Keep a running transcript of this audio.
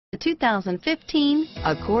The 2015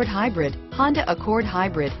 Accord Hybrid. Honda Accord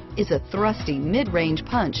Hybrid is a thrusty mid-range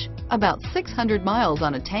punch, about 600 miles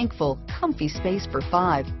on a tank full, comfy space for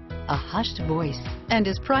 5, a hushed voice, and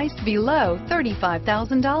is priced below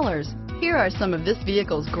 $35,000. Here are some of this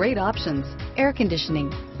vehicle's great options: air conditioning,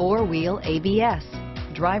 4-wheel ABS,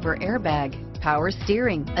 driver airbag, power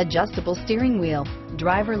steering, adjustable steering wheel,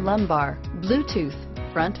 driver lumbar, Bluetooth,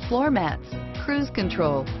 front floor mats, cruise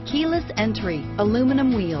control, keyless entry,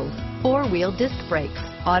 aluminum wheels, 4-wheel disc brakes,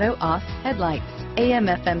 auto-off headlights,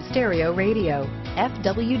 AM/FM stereo radio,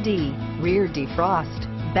 FWD, rear defrost,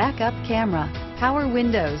 backup camera, power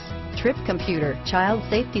windows, trip computer, child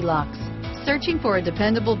safety locks. Searching for a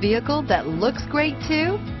dependable vehicle that looks great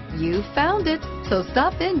too? You found it, so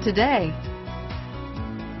stop in today.